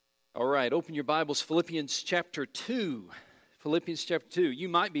All right, open your Bibles, Philippians chapter 2. Philippians chapter 2. You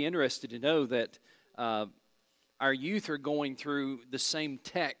might be interested to know that our youth are going through the same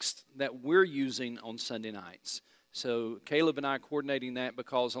text that we're using on Sunday nights. So Caleb and I are coordinating that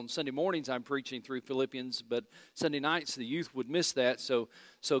because on Sunday mornings I'm preaching through Philippians, but Sunday nights the youth would miss that. So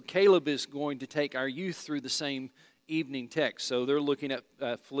Caleb is going to take our youth through the same evening text. So they're looking at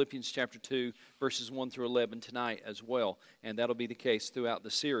Philippians chapter 2, verses 1 through 11 tonight as well. And that'll be the case throughout the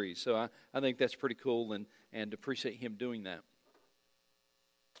series. So I think that's pretty cool and appreciate him doing that.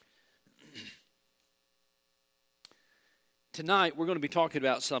 Tonight we're going to be talking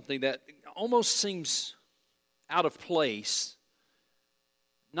about something that almost seems out of place.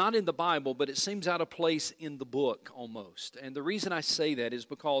 Not in the Bible, but it seems out of place in the book almost. And the reason I say that is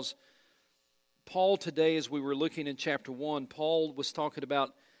because Paul today, as we were looking in chapter 1, Paul was talking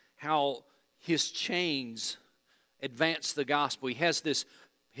about how his chains advance the gospel. He has this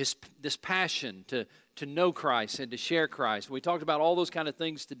passion to know Christ and to share Christ. We talked about all those kind of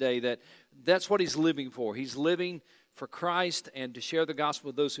things today, that's what he's living for. He's living for Christ and to share the gospel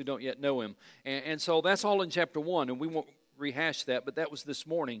with those who don't yet know him. And so that's all in chapter 1, and we won't rehash that, but that was this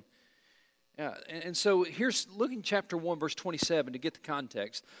morning. And so here's looking chapter 1, verse 27 to get the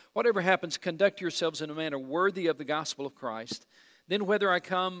context. Whatever happens, conduct yourselves in a manner worthy of the gospel of Christ. Then whether I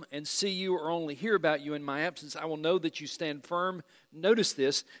come and see you or only hear about you in my absence, I will know that you stand firm. Notice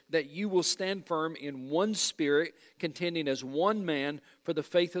this, that you will stand firm in one spirit, contending as one man for the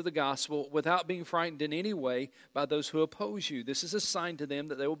faith of the gospel, without being frightened in any way by those who oppose you. This is a sign to them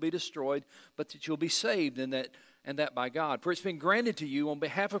that they will be destroyed, but that you'll be saved, and that by God. For it's been granted to you on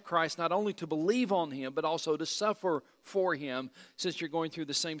behalf of Christ not only to believe on him, but also to suffer for him, since you're going through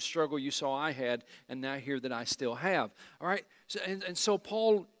the same struggle you saw I had, and now hear that I still have. All right? So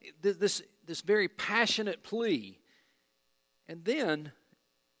Paul, this very passionate plea. And then,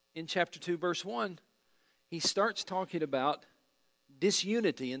 in chapter 2, verse 1, he starts talking about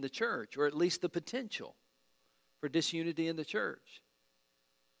disunity in the church, or at least the potential for disunity in the church.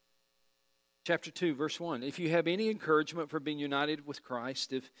 Chapter 2, verse 1, if you have any encouragement for being united with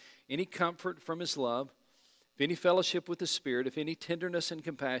Christ, if any comfort from his love, if any fellowship with the Spirit, if any tenderness and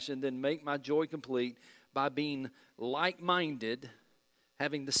compassion, then make my joy complete by being like-minded,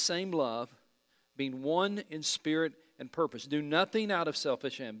 having the same love, being one in spirit and purpose. Do nothing out of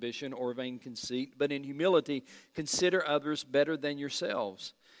selfish ambition or vain conceit, but in humility consider others better than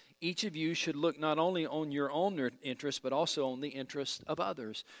yourselves. Each of you should look not only on your own interest, but also on the interest of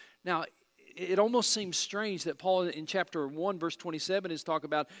others. Now, it almost seems strange that Paul in chapter 1, verse 27 is talking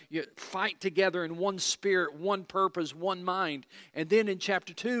about you fight together in one spirit, one purpose, one mind. And then in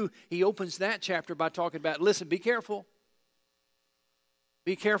chapter 2, he opens that chapter by talking about, listen, be careful.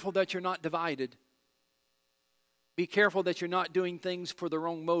 Be careful that you're not divided. Be careful that you're not doing things for the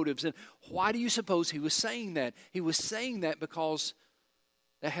wrong motives. And why do you suppose he was saying that? He was saying that because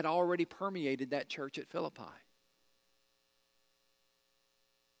that had already permeated that church at Philippi.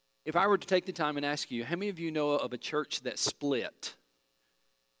 If I were to take the time and ask you, how many of you know of a church that split?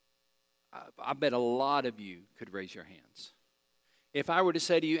 I bet a lot of you could raise your hands. If I were to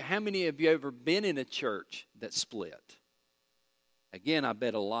say to you, how many of you have ever been in a church that split? Again, I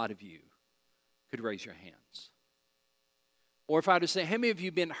bet a lot of you could raise your hands. Or if I were to say, how many of you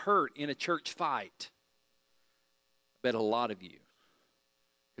have been hurt in a church fight? I bet a lot of you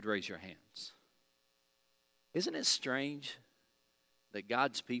could raise your hands. Isn't it strange that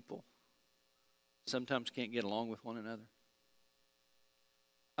God's people sometimes can't get along with one another?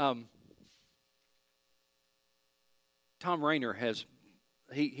 Tom Rainer has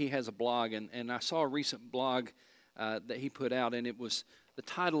a blog, and I saw a recent blog that he put out, and the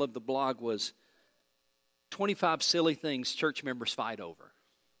title of the blog was 25 Silly Things Church Members Fight Over.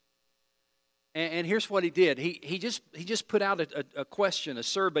 And here's what he did. He just put out a question, a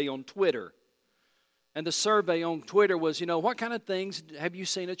survey on Twitter. And the survey on Twitter was, what kind of things have you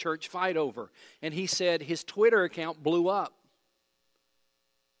seen a church fight over? And he said his Twitter account blew up.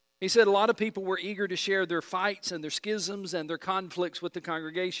 He said a lot of people were eager to share their fights and their schisms and their conflicts with the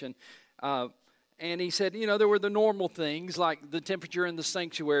congregation. And he said, there were the normal things like the temperature in the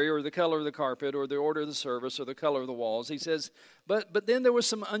sanctuary or the color of the carpet or the order of the service or the color of the walls. He says, but then there were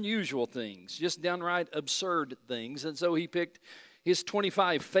some unusual things, just downright absurd things. And so he picked his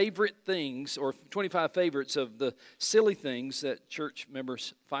 25 favorite things, or 25 favorites of the silly things that church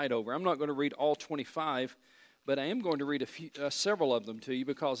members fight over. I'm not going to read all 25, but I am going to read several of them to you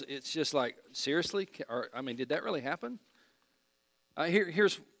because it's just like, seriously? Did that really happen?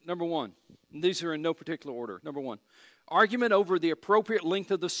 Here's number one. These are in no particular order. Number one, argument over the appropriate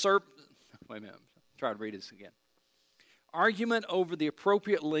length of the service. Wait a minute. Try to read this again. Argument over the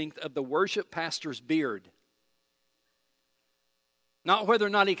appropriate length of the worship pastor's beard. Not whether or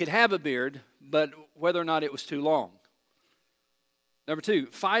not he could have a beard, but whether or not it was too long. Number 2,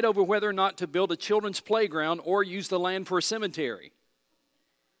 fight over whether or not to build a children's playground or use the land for a cemetery.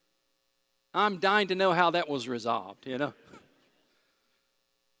 I'm dying to know how that was resolved, you know.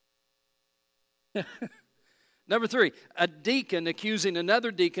 Number 3, a deacon accusing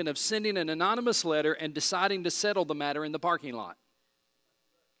another deacon of sending an anonymous letter and deciding to settle the matter in the parking lot.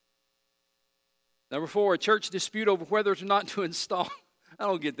 Number 4, a church dispute over whether or not to install, I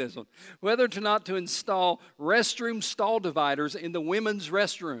don't get this one, whether or not to install restroom stall dividers in the women's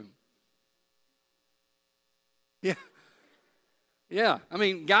restroom. Yeah, I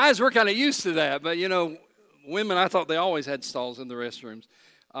mean, guys, we're kind of used to that, but, you know, women, I thought they always had stalls in the restrooms.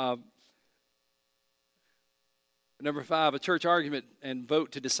 Number 5, a church argument and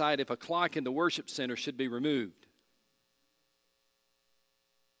vote to decide if a clock in the worship center should be removed.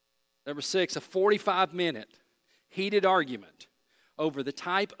 Number 6, a 45-minute heated argument over the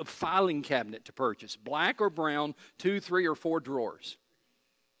type of filing cabinet to purchase, black or brown, 2, 3, or 4 drawers.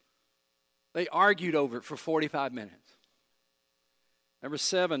 They argued over it for 45 minutes. Number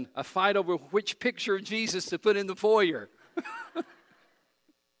 7, a fight over which picture of Jesus to put in the foyer.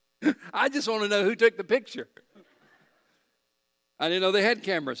 I just want to know who took the picture. I didn't know they had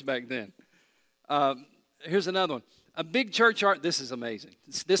cameras back then. Here's another one. A big church this is amazing.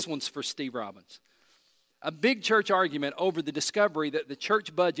 This one's for Steve Robbins. A big church argument over the discovery that the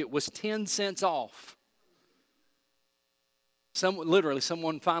church budget was 10 cents off.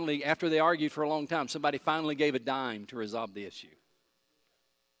 Someone finally, after they argued for a long time, somebody finally gave a dime to resolve the issue.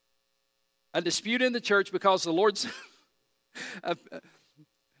 A dispute in the church because the Lord's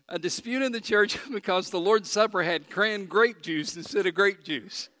a dispute in the church because the Lord's Supper had canned grape juice instead of grape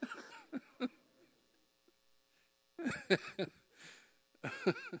juice.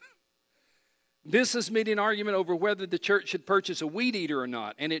 Business meeting argument over whether the church should purchase a weed eater or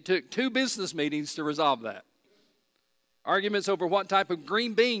not, and it took 2 business meetings to resolve that. Arguments over what type of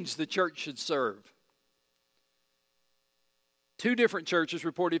green beans the church should serve. 2 different churches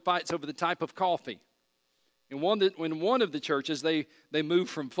reported fights over the type of coffee. In one of the churches, they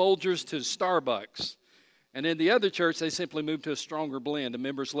moved from Folgers to Starbucks. And in the other church, they simply moved to a stronger blend, and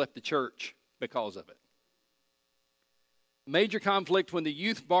members left the church because of it. Major conflict when the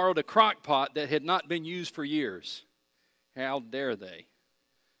youth borrowed a crock pot that had not been used for years. How dare they?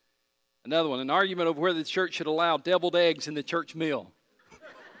 Another one, an argument over whether the church should allow deviled eggs in the church meal.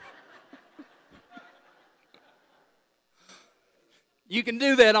 You can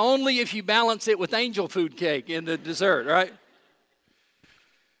do that only if you balance it with angel food cake in the dessert, right?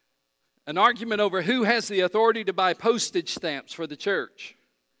 An argument over who has the authority to buy postage stamps for the church.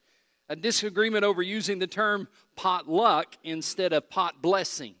 A disagreement over using the term potluck instead of pot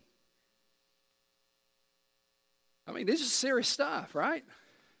blessing. I mean, this is serious stuff, right?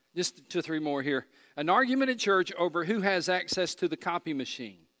 Just 2 or 3 more here. An argument in church over who has access to the copy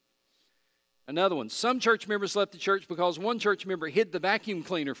machine. Another one. Some church members left the church because one church member hid the vacuum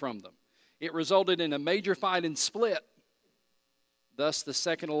cleaner from them. It resulted in a major fight and split. Thus, the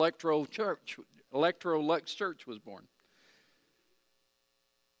second Electrolux Church was born.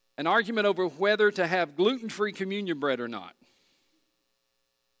 An argument over whether to have gluten-free communion bread or not.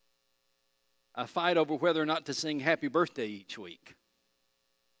 A fight over whether or not to sing happy birthday each week.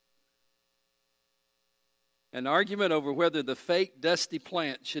 An argument over whether the fake dusty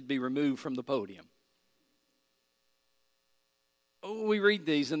plant should be removed from the podium. Oh, we read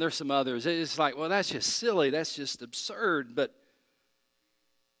these, and there's some others. It's like, well, that's just silly. That's just absurd. But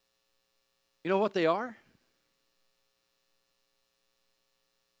you know what they are?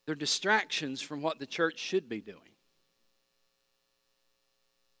 They're distractions from what the church should be doing.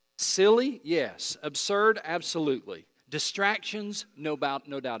 Silly? Yes. Absurd? Absolutely. Distractions? No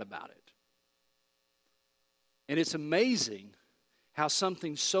doubt about it. And it's amazing how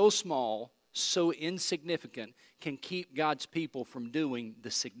something so small, so insignificant, can keep God's people from doing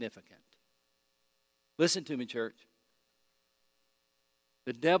the significant. Listen to me, church.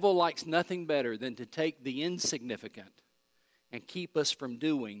 The devil likes nothing better than to take the insignificant and keep us from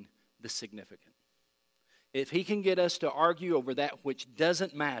doing the significant. If he can get us to argue over that which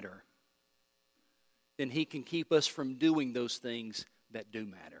doesn't matter, then he can keep us from doing those things that do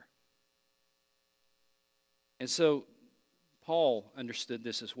matter. And so, Paul understood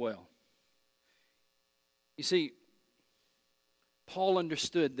this as well. You see, Paul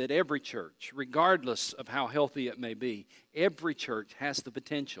understood that every church, regardless of how healthy it may be, every church has the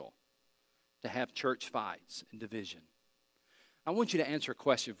potential to have church fights and division. I want you to answer a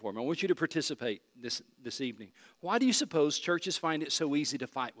question for me. I want you to participate this evening. Why do you suppose churches find it so easy to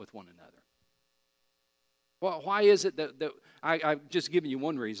fight with one another? Well, why is it that I've just given you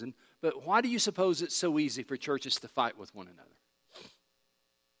one reason, but why do you suppose it's so easy for churches to fight with one another?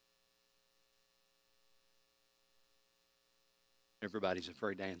 Everybody's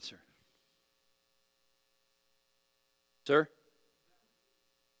afraid to answer. Sir?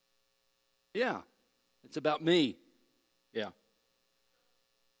 Yeah, it's about me. Yeah.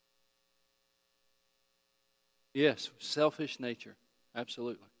 Yes, selfish nature.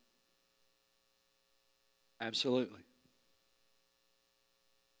 Absolutely. Absolutely.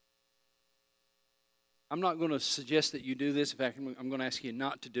 I'm not going to suggest that you do this. In fact, I'm going to ask you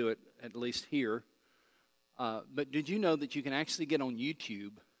not to do it, at least here. But did you know that you can actually get on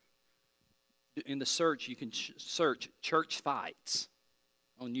YouTube? In the search, you can search church fights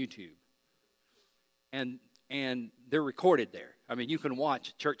on YouTube. And they're recorded there. I mean, you can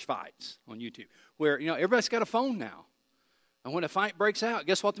watch church fights on YouTube. Where, everybody's got a phone now. And when a fight breaks out,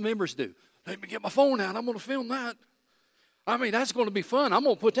 guess what the members do? Let me get my phone out. I'm going to film that. I mean, that's going to be fun. I'm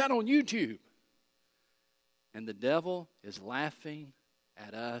going to put that on YouTube. And the devil is laughing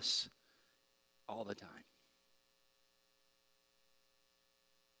at us all the time.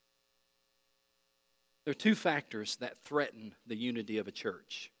 There are two factors that threaten the unity of a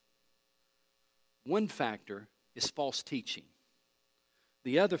church. One factor is false teaching.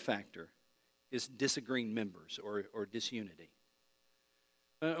 The other factor is disagreeing members or disunity.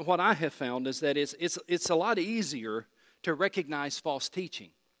 What I have found is that it's a lot easier to recognize false teaching.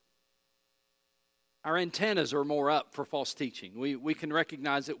 Our antennas are more up for false teaching. We can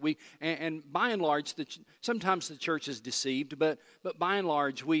recognize that and by and large, sometimes the church is deceived, but by and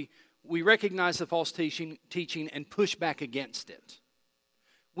large, we recognize the false teaching and push back against it.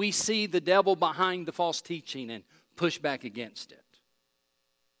 We see the devil behind the false teaching and push back against it.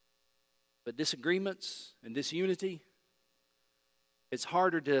 But disagreements and disunity, it's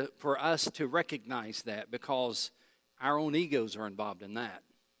harder for us to recognize that because our own egos are involved in that.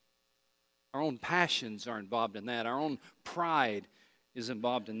 Our own passions are involved in that. Our own pride is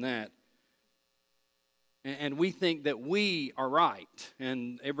involved in that. And we think that we are right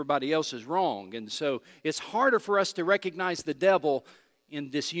and everybody else is wrong. And so it's harder for us to recognize the devil in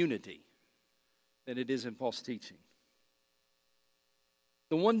disunity than it is in false teaching.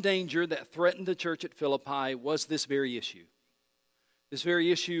 The one danger that threatened the church at Philippi was this very issue. This very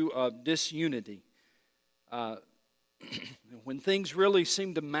issue of disunity. When things really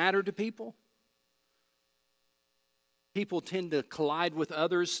seem to matter to people, people tend to collide with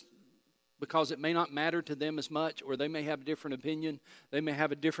others because it may not matter to them as much, or they may have a different opinion, they may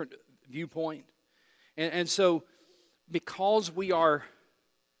have a different viewpoint. And so, because we are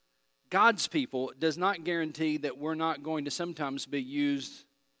God's people, it does not guarantee that we're not going to sometimes be used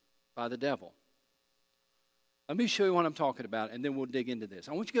by the devil. Let me show you what I'm talking about, and then we'll dig into this.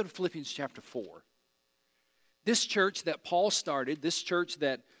 I want you to go to Philippians chapter 4. This church that Paul started, this church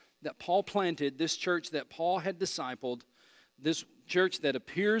that Paul planted, this church that Paul had discipled, this church that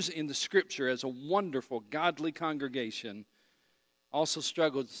appears in the Scripture as a wonderful, godly congregation, also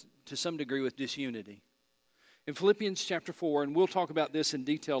struggles to some degree with disunity. In Philippians chapter 4, and we'll talk about this in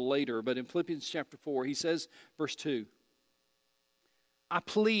detail later, but in Philippians chapter 4, he says, verse 2, I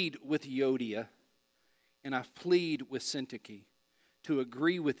plead with Euodia and I plead with Syntyche to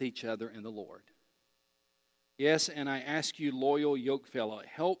agree with each other in the Lord. Yes, and I ask you, loyal yokefellow,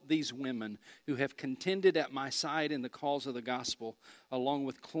 help these women who have contended at my side in the cause of the gospel, along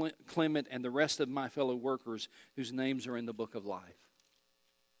with Clement and the rest of my fellow workers whose names are in the book of life.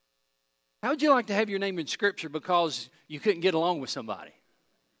 How would you like to have your name in Scripture because you couldn't get along with somebody?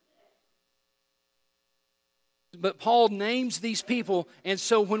 But Paul names these people, and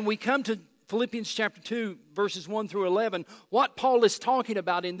so when we come to Philippians chapter 2, verses 1 through 11, what Paul is talking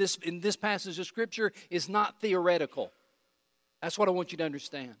about in this passage of Scripture is not theoretical. That's what I want you to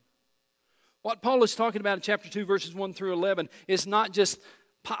understand. What Paul is talking about in chapter 2, verses 1 through 11 is not just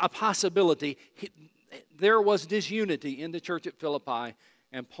a possibility. There was disunity in the church at Philippi,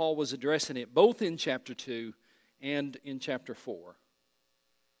 and Paul was addressing it both in chapter 2 and in chapter 4.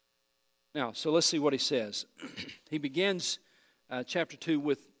 Now, so let's see what he says. He begins chapter 2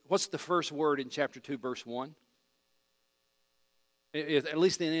 with, what's the first word in chapter 2, verse 1? At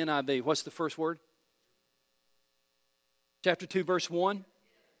least in the NIV, what's the first word? Chapter 2, verse 1?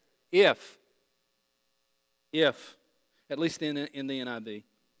 If. If. At least in the NIV.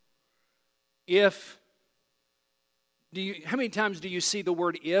 If. How many times do you see the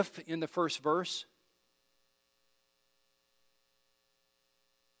word if in the first verse?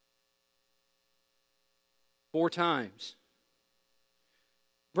 Four times.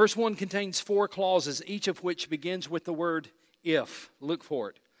 Verse 1 contains 4 clauses, each of which begins with the word if. Look for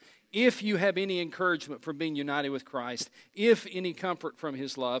it. If you have any encouragement from being united with Christ, if any comfort from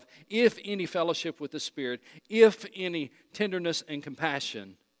His love, if any fellowship with the Spirit, if any tenderness and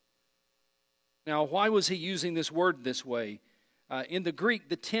compassion. Now, why was he using this word this way? In the Greek,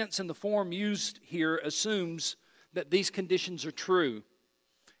 the tense and the form used here assumes that these conditions are true.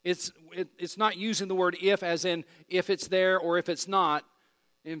 It's not using the word if as in if it's there or if it's not.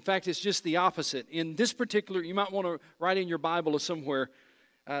 In fact, it's just the opposite. In this particular, you might want to write in your Bible or somewhere,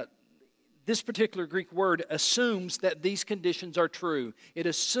 this particular Greek word assumes that these conditions are true. It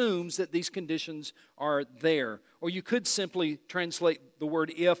assumes that these conditions are there. Or you could simply translate the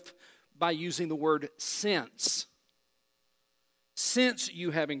word if by using the word since. Since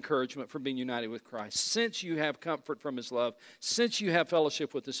you have encouragement from being united with Christ, since you have comfort from His love, since you have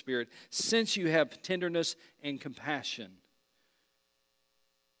fellowship with the Spirit, since you have tenderness and compassion.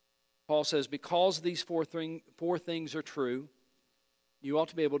 Paul says, because these four things are true, you ought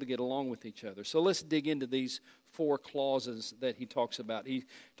to be able to get along with each other. So let's dig into these 4 clauses that he talks about. He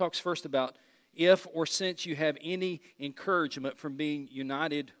talks first about if or since you have any encouragement from being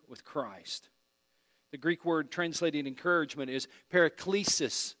united with Christ. The Greek word translated encouragement is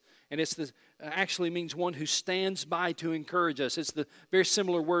paraklesis, and it's actually means one who stands by to encourage us. It's the very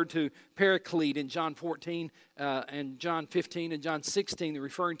similar word to paraclete in John 14 and John 15 and John 16,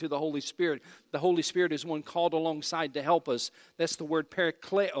 referring to the Holy Spirit. The Holy Spirit is one called alongside to help us. That's the word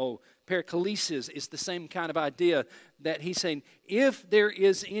parakleo. Paraklesis is the same kind of idea that he's saying, if there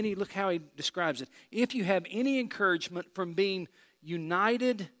is any, look how he describes it, if you have any encouragement from being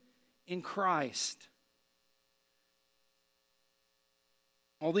united in Christ,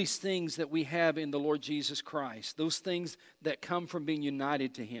 all these things that we have in the Lord Jesus Christ, those things that come from being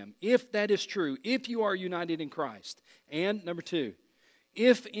united to Him. If that is true, if you are united in Christ. And number 2,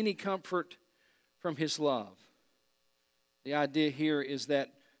 if any comfort from His love. The idea here is that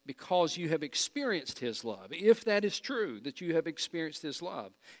because you have experienced His love, if that is true, that you have experienced His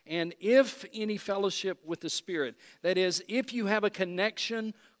love. And if any fellowship with the Spirit, that is, if you have a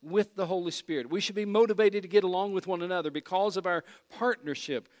connection with the Holy Spirit. We should be motivated to get along with one another because of our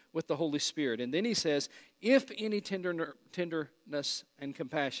partnership with the Holy Spirit. And then he says, if any tenderness and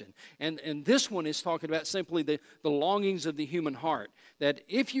compassion. And this one is talking about simply the longings of the human heart. That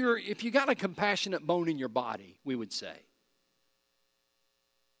if you got a compassionate bone in your body, we would say.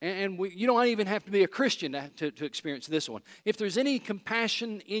 And you don't even have to be a Christian to experience this one. If there's any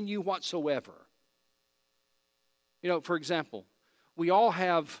compassion in you whatsoever. For example, we all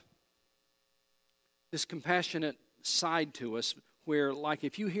have this compassionate side to us where, like,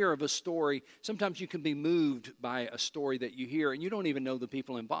 if you hear of a story, sometimes you can be moved by a story that you hear and you don't even know the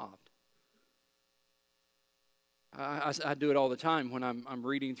people involved. I do it all the time when I'm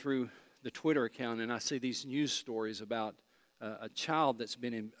reading through the Twitter account and I see these news stories about a child that's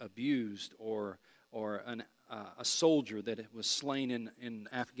been abused or a soldier that was slain in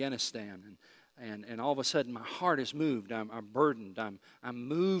Afghanistan. And all of a sudden, my heart is moved. I'm burdened. I'm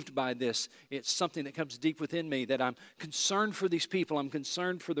moved by this. It's something that comes deep within me that I'm concerned for these people. I'm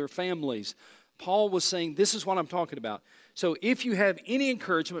concerned for their families. Paul was saying, this is what I'm talking about. So if you have any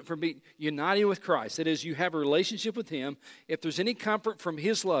encouragement from being united with Christ, that is, you have a relationship with Him, if there's any comfort from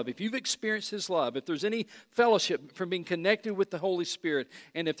His love, if you've experienced His love, if there's any fellowship from being connected with the Holy Spirit,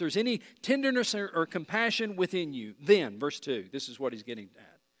 and if there's any tenderness or compassion within you, then, verse 2, this is what he's getting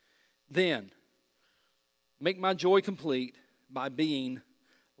at. Then, make my joy complete by being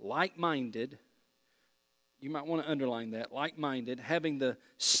like-minded. You might want to underline that, like-minded, having the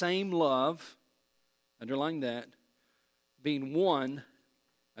same love, underline that, being one,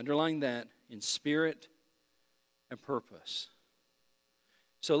 underline that, in spirit and purpose.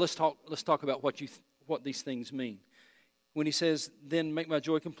 So let's talk about what these things mean. When he says, then make my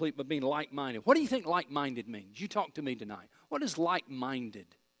joy complete by being like-minded. What do you think like-minded means? You talk to me tonight. What does like-minded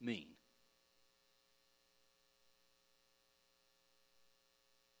mean?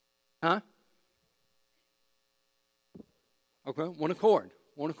 Huh? Okay, one accord.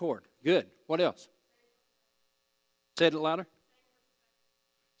 Good. What else? Say it louder.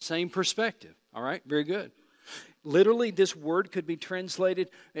 Same perspective. All right, very good. Literally, this word could be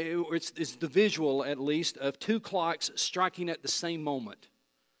translated, it's the visual at least, of 2 clocks striking at the same moment.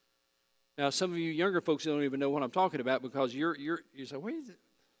 Now, some of you younger folks don't even know what I'm talking about because you say, what do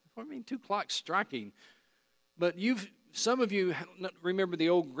you mean 2 clocks striking? But some of you remember the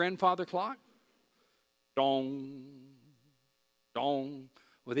old grandfather clock? Dong, dong.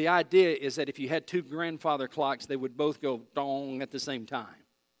 Well, the idea is that if you had 2 grandfather clocks, they would both go dong at the same time.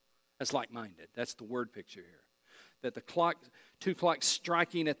 That's like-minded. That's the word picture here. That the two clocks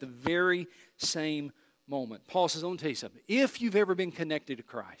striking at the very same moment. Paul says, I'm going to tell you something. If you've ever been connected to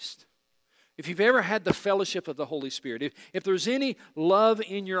Christ, if you've ever had the fellowship of the Holy Spirit, if there's any love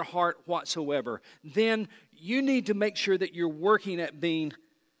in your heart whatsoever, then you need to make sure that you're working at being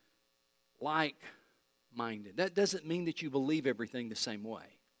like-minded. That doesn't mean that you believe everything the same way.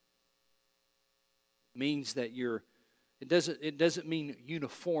 It means that it doesn't mean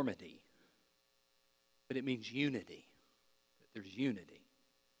uniformity, but it means unity. There's unity.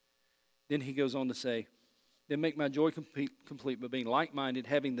 Then he goes on to say, then make my joy complete by being like-minded,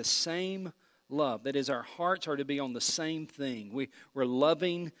 having the same love. That is, our hearts are to be on the same thing. We're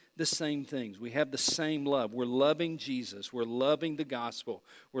loving the same things. We have the same love. We're loving Jesus. We're loving the gospel.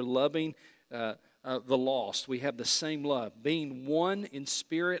 We're loving the lost. We have the same love. Being one in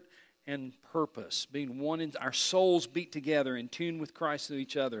spirit and purpose. Being one in our souls beat together in tune with Christ and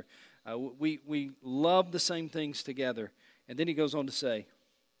each other. We love the same things together. And then he goes on to say,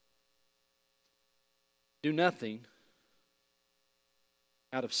 do nothing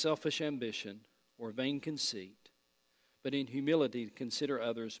out of selfish ambition or vain conceit, but in humility consider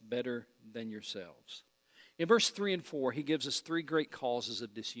others better than yourselves. In verse 3 and 4, he gives us three great causes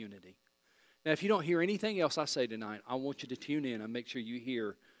of disunity. Now, if you don't hear anything else I say tonight, I want you to tune in and make sure you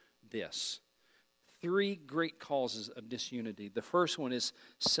hear this. Three great causes of disunity. The first one is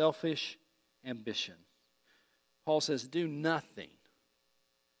selfish ambition. Paul says, do nothing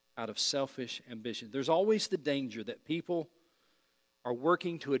out of selfish ambition. There's always the danger that people are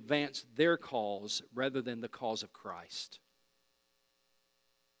working to advance their cause rather than the cause of Christ.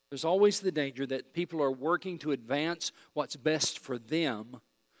 There's always the danger that people are working to advance what's best for them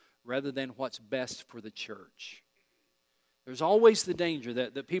rather than what's best for the church. There's always the danger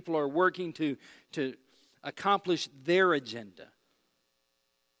that people are working to accomplish their agenda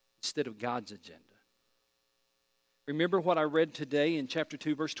instead of God's agenda. Remember what I read today in chapter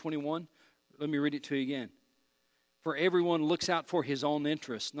 2, verse 21? Let me read it to you again. For everyone looks out for his own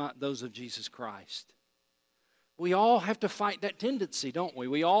interests, not those of Jesus Christ. We all have to fight that tendency, don't we?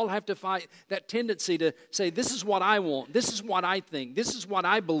 We all have to fight that tendency to say, this is what I want, this is what I think, this is what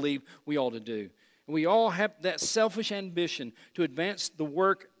I believe we ought to do. And we all have that selfish ambition to advance the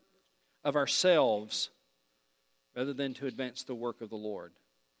work of ourselves rather than to advance the work of the Lord.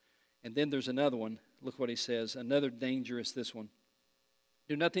 And then there's another one. Look what he says. Another danger is this one.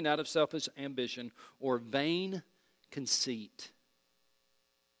 Do nothing out of selfish ambition or vain conceit.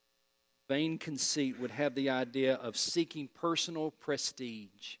 Vain conceit would have the idea of seeking personal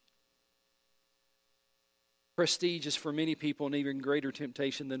prestige. Prestige is for many people an even greater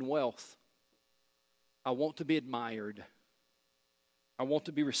temptation than wealth. I want to be admired. I want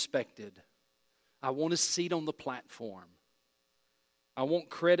to be respected. I want a seat on the platform. I want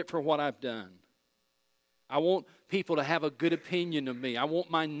credit for what I've done. I want people to have a good opinion of me. I want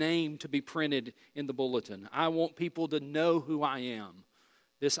my name to be printed in the bulletin. I want people to know who I am.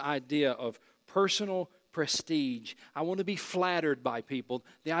 This idea of personal prestige. I want to be flattered by people.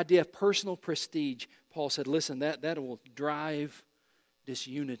 The idea of personal prestige, Paul said, listen, that will drive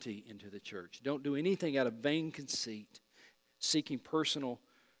disunity into the church. Don't do anything out of vain conceit, seeking personal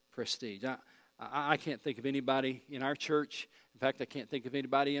prestige. I can't think of anybody in our church. In fact, I can't think of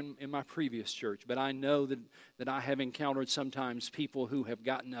anybody in my previous church. But I know that I have encountered sometimes people who have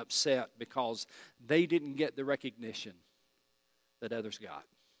gotten upset because they didn't get the recognition that others got.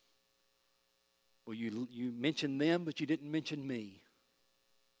 Well, you mentioned them, but you didn't mention me.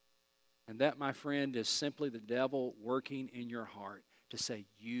 And that, my friend, is simply the devil working in your heart to say,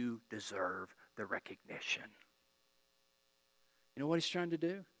 you deserve the recognition. You know what he's trying to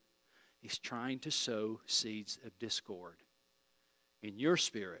do? He's trying to sow seeds of discord in your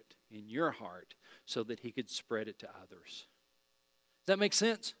spirit, in your heart, so that he could spread it to others. Does that make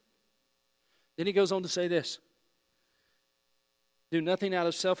sense? Then he goes on to say this. Do nothing out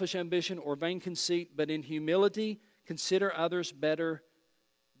of selfish ambition or vain conceit, but in humility consider others better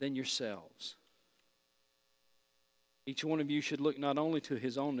than yourselves. Each one of you should look not only to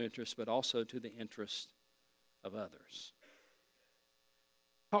his own interest, but also to the interest of others.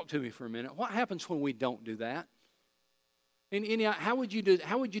 Talk to me for a minute. What happens when we don't do that? And how would you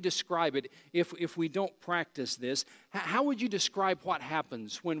describe it if we don't practice this? How would you describe what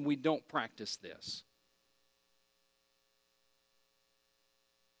happens when we don't practice this?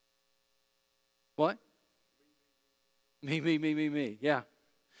 What? Me. Yeah.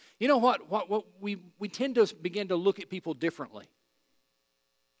 You know what we tend to begin to look at people differently.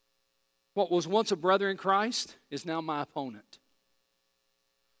 What was once a brother in Christ is now my opponent.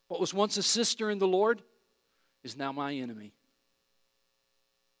 What was once a sister in the Lord is now my enemy.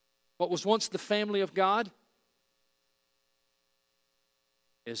 What was once the family of God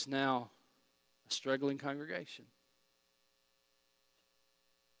is now a struggling congregation.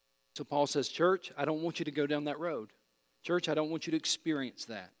 So Paul says, church, I don't want you to go down that road. Church, I don't want you to experience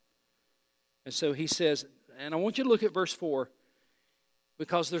that. And so he says, and I want you to look at verse 4,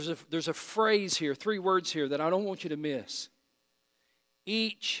 because there's a phrase here, 3 words here that I don't want you to miss.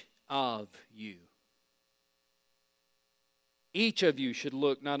 Each of you. Each of you should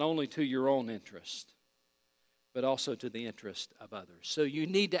look not only to your own interest, but also to the interest of others. So you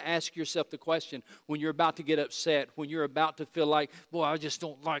need to ask yourself the question when you're about to get upset, when you're about to feel like, boy, I just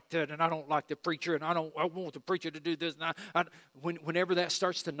don't like that, and I don't like the preacher, and I want the preacher to do this. And whenever that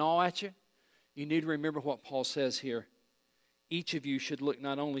starts to gnaw at you, you need to remember what Paul says here. Each of you should look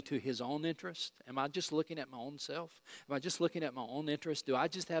not only to his own interest. Am I just looking at my own self? Am I just looking at my own interest? Do I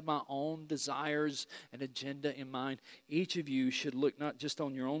just have my own desires and agenda in mind? Each of you should look not just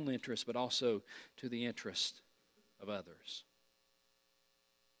on your own interest, but also to the interest of others.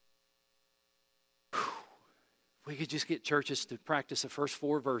 Whew. If we could just get churches to practice the first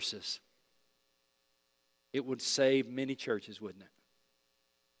 4 verses, it would save many churches, wouldn't it?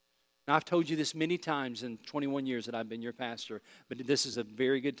 Now, I've told you this many times in 21 years that I've been your pastor, but this is a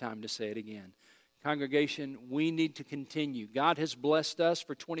very good time to say it again. Congregation, we need to continue. God has blessed us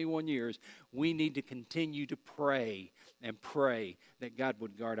for 21 years. We need to continue to pray and pray that God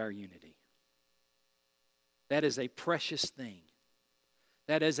would guard our unity. That is a precious thing.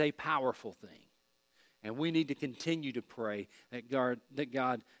 That is a powerful thing. And we need to continue to pray that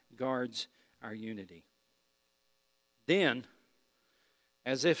God guards our unity. Then,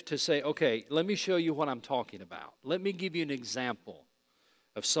 as if to say, okay, let me show you what I'm talking about. Let me give you an example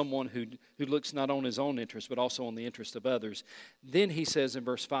of someone who looks not on his own interest, but also on the interest of others. Then he says in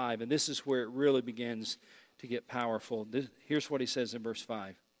verse 5, and this is where it really begins to get powerful. Here's what he says in verse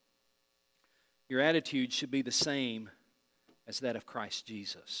 5. Your attitude should be the same as that of Christ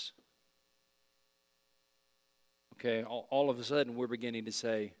Jesus. Okay, all of a sudden we're beginning to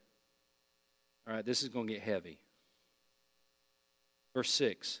say, all right, this is going to get heavy. Verse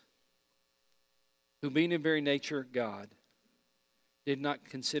 6, who being in very nature God, did not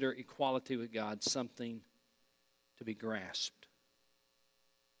consider equality with God something to be grasped.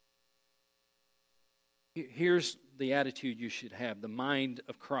 Here's the attitude you should have, the mind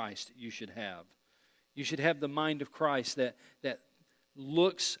of Christ you should have. You should have the mind of Christ that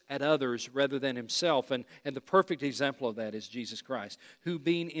looks at others rather than himself. And the perfect example of that is Jesus Christ, who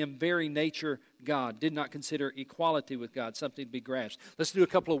being in very nature God, did not consider equality with God something to be grasped. Let's do a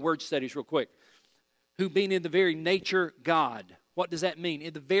couple of word studies real quick. Who being in the very nature God. What does that mean?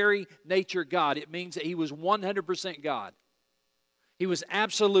 In the very nature God, it means that he was 100% God. He was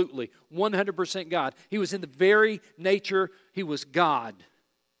absolutely 100% God. He was in the very nature, he was God.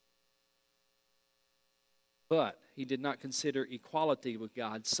 But he did not consider equality with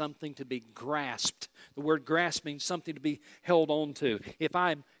God something to be grasped. The word grasp means something to be held on to. If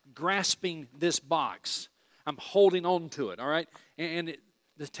I'm grasping this box, I'm holding on to it, all right? And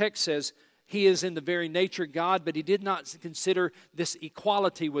the text says, he is in the very nature God, but he did not consider this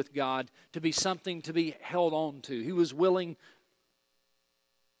equality with God to be something to be held on to. He was willing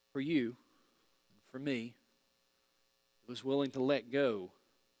for you, for me, he was willing to let go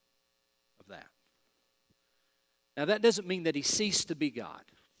of that. Now, that doesn't mean that he ceased to be God.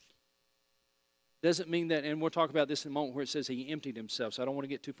 Doesn't mean that, and we'll talk about this in a moment where it says he emptied himself, so I don't want to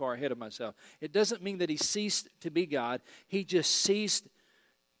get too far ahead of myself. It doesn't mean that he ceased to be God. He just ceased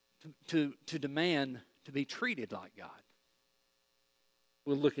to demand to be treated like God.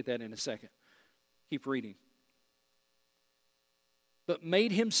 We'll look at that in a second. Keep reading. But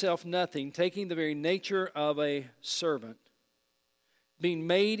made himself nothing, taking the very nature of a servant, being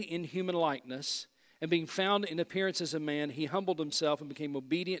made in human likeness, and being found in appearance as a man, he humbled himself and became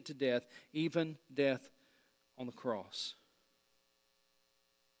obedient to death, even death on the cross.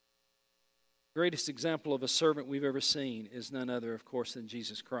 The greatest example of a servant we've ever seen is none other, of course, than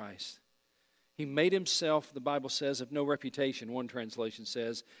Jesus Christ. He made himself, the Bible says, of no reputation. One translation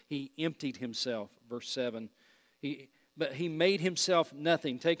says he emptied himself, verse 7. But he made himself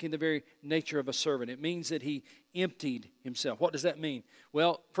nothing, taking the very nature of a servant. It means that he emptied himself. What does that mean?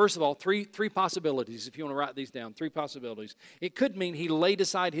 Well, first of all, three possibilities, if you want to write these down, 3 possibilities. It could mean he laid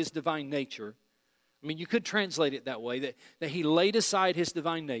aside his divine nature. I mean, you could translate it that way, that he laid aside his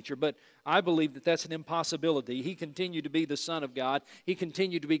divine nature, but I believe that that's an impossibility. He continued to be the Son of God. He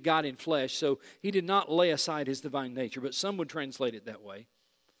continued to be God in flesh, so he did not lay aside his divine nature, but some would translate it that way.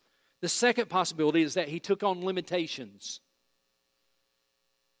 The second possibility is that he took on limitations.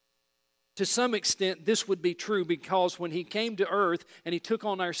 to some extent, this would be true because when He came to earth and He took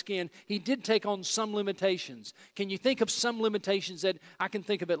on our skin, He did take on some limitations. Can you think of some limitations? That I can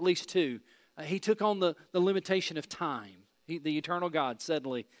think of at least two. He took on the limitation of time. The eternal God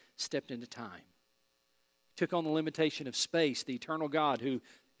suddenly stepped into time. He took on the limitation of space. The eternal God who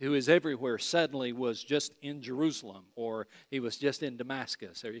is everywhere suddenly was just in Jerusalem, or He was just in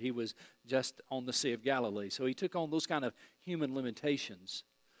Damascus, or He was just on the Sea of Galilee. So He took on those kind of human limitations.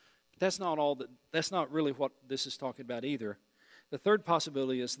 That's not really what this is talking about either. The third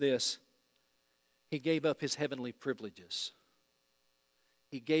possibility is this: He gave up His heavenly privileges.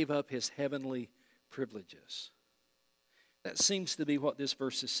 He gave up His heavenly privileges. That seems to be what this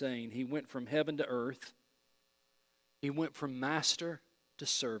verse is saying. He went from heaven to earth. He went from master to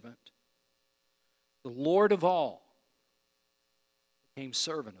servant. The Lord of all became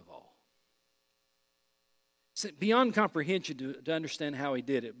servant of all. It's beyond comprehension to understand how He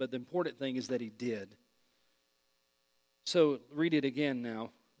did it, but the important thing is that He did. So read it again now.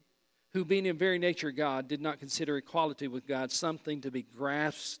 Who being in very nature God did not consider equality with God something to be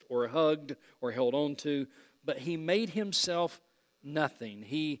grasped or hugged or held on to, but He made Himself nothing.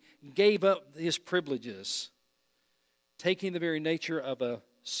 He gave up His privileges, taking the very nature of a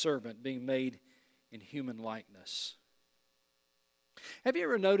servant, being made in human likeness. Have you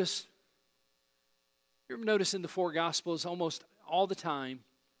ever noticed in the four Gospels almost all the time,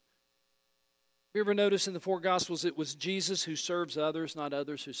 you ever notice in the four Gospels it was Jesus who serves others, not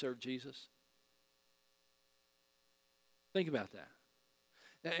others who serve Jesus? Think about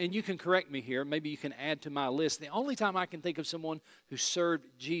that. And you can correct me here. Maybe you can add to my list. The only time I can think of someone who served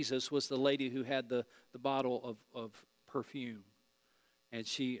Jesus was the lady who had the bottle of perfume. And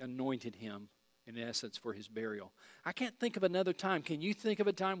she anointed Him, in essence, for His burial. I can't think of another time. Can you think of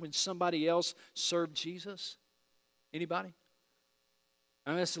a time when somebody else served Jesus? Anybody? I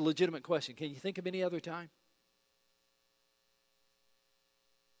mean, that's a legitimate question. Can you think of any other time?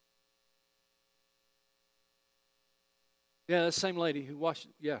 Yeah, the same lady who washed,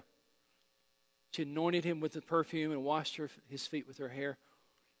 she anointed Him with the perfume and washed His feet with her hair.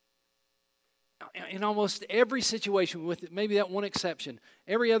 In almost every situation, with maybe that one exception,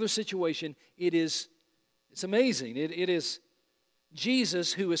 every other situation, it's amazing. It is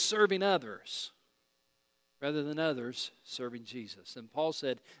Jesus who is serving others rather than others serving Jesus. And Paul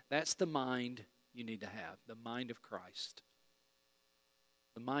said, that's the mind you need to have, the mind of Christ,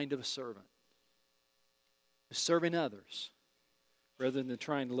 the mind of a servant, serving others rather than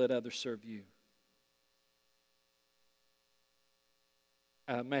trying to let others serve you.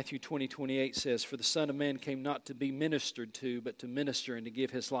 Matthew 20:28 says, for the Son of Man came not to be ministered to, but to minister and to give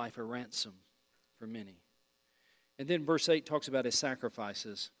His life a ransom for many. And then verse 8 talks about His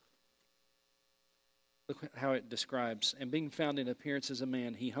sacrifices. Look how it describes. And being found in appearance as a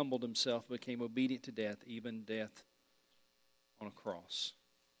man, He humbled Himself, became obedient to death, even death on a cross.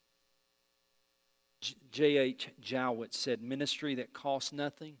 J.H. Jowett said, ministry that costs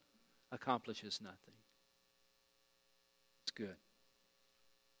nothing accomplishes nothing. It's good.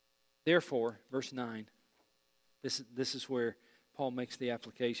 Therefore, verse 9, this is where Paul makes the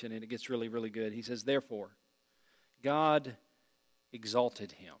application, and it gets really, really good. He says, therefore, God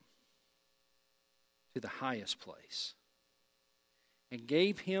exalted Him to the highest place and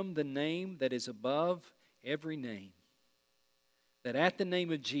gave Him the name that is above every name, that at the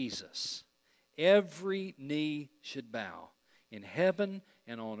name of Jesus every knee should bow, in heaven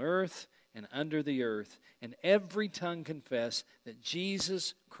and on earth and under the earth, and every tongue confess that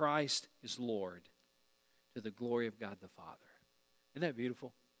Jesus Christ is Lord, to the glory of God the Father. Isn't that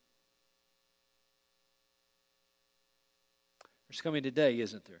beautiful? There's coming a day,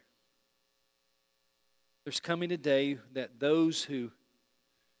 isn't there? There's coming a day that those who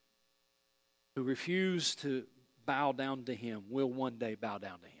refuse to bow down to Him will one day bow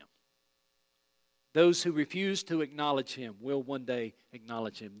down to Him. Those who refuse to acknowledge Him will one day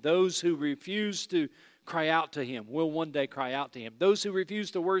acknowledge Him. Those who refuse to cry out to Him will one day cry out to Him. Those who refuse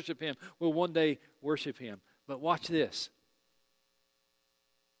to worship Him will one day worship Him. But watch this.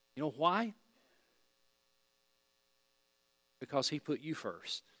 You know why? Because He put you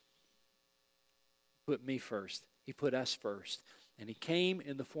first. He put me first. He put us first. And He came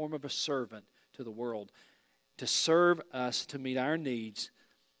in the form of a servant to the world to serve us, to meet our needs,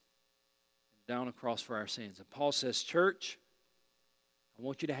 down a cross for our sins. And Paul says, church, I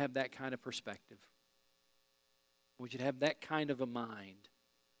want you to have that kind of perspective. I want you to have that kind of a mind.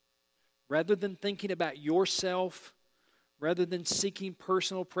 Rather than thinking about yourself, rather than seeking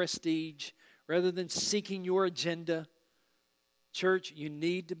personal prestige, rather than seeking your agenda, church, you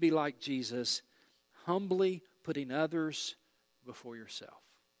need to be like Jesus, humbly putting others before yourself.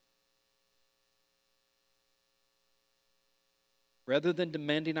 Rather than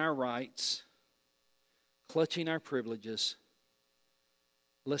demanding our rights, clutching our privileges,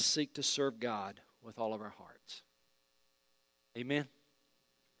 let's seek to serve God with all of our hearts. Amen?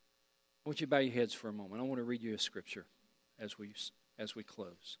 I want you to bow your heads for a moment. I want to read you a scripture as we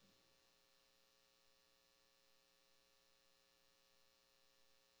close.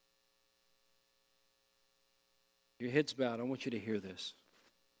 Your head's bowed. I want you to hear this.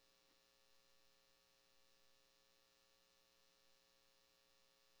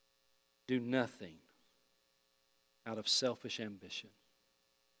 Do nothing out of selfish ambition.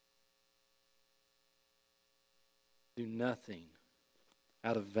 Do nothing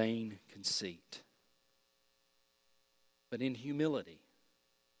out of vain conceit. But in humility,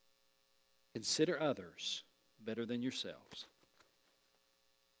 consider others better than yourselves.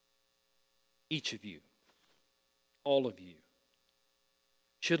 Each of you, all of you,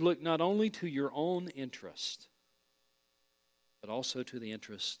 should look not only to your own interest, but also to the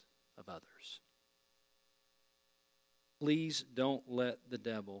interest of others. Please don't let the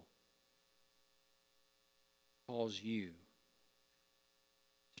devil cause you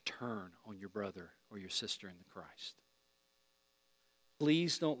to turn on your brother or your sister in the Christ.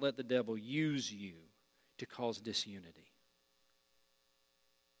 Please don't let the devil use you to cause disunity.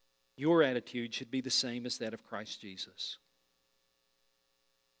 Your attitude should be the same as that of Christ Jesus.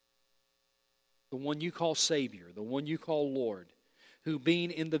 The one you call Savior, the one you call Lord, who being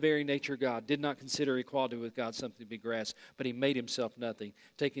in the very nature of God, did not consider equality with God something to be grasped, but he made himself nothing,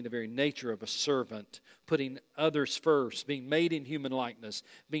 taking the very nature of a servant, putting others first, being made in human likeness,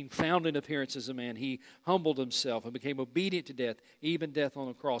 being found in appearance as a man. He humbled himself and became obedient to death, even death on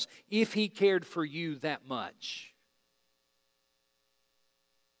the cross. If he cared for you that much,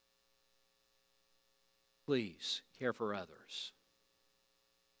 please care for others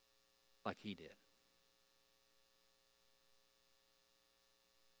like he did.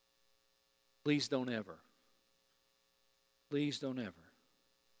 Please don't ever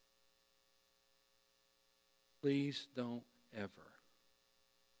Please don't ever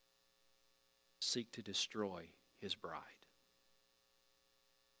seek to destroy his bride.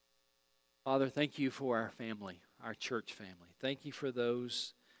 Father, thank you for our family, our church family. Thank you for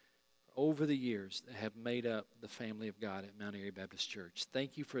those over the years that have made up the family of God at Mount Airy Baptist Church.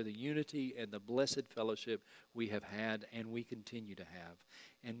 Thank you for the unity and the blessed fellowship we have had and we continue to have.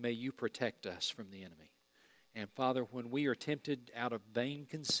 And may you protect us from the enemy. And Father, when we are tempted out of vain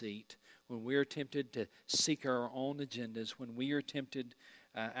conceit, when we are tempted to seek our own agendas, when we are tempted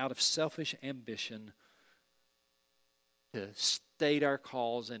out of selfish ambition to state our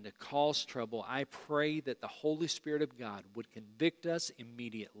cause and to cause trouble, I pray that the Holy Spirit of God would convict us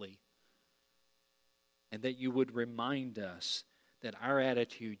immediately and that you would remind us that our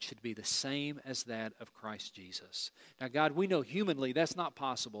attitude should be the same as that of Christ Jesus. Now, God, we know humanly that's not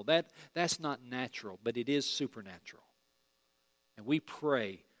possible. That's not natural, but it is supernatural. And we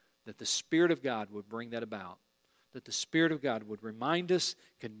pray that the Spirit of God would bring that about, that the Spirit of God would remind us,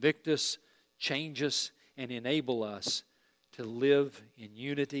 convict us, change us, and enable us to live in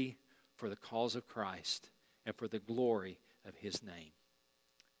unity for the cause of Christ and for the glory of His name.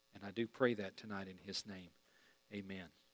 And I do pray that tonight in His name. Amen.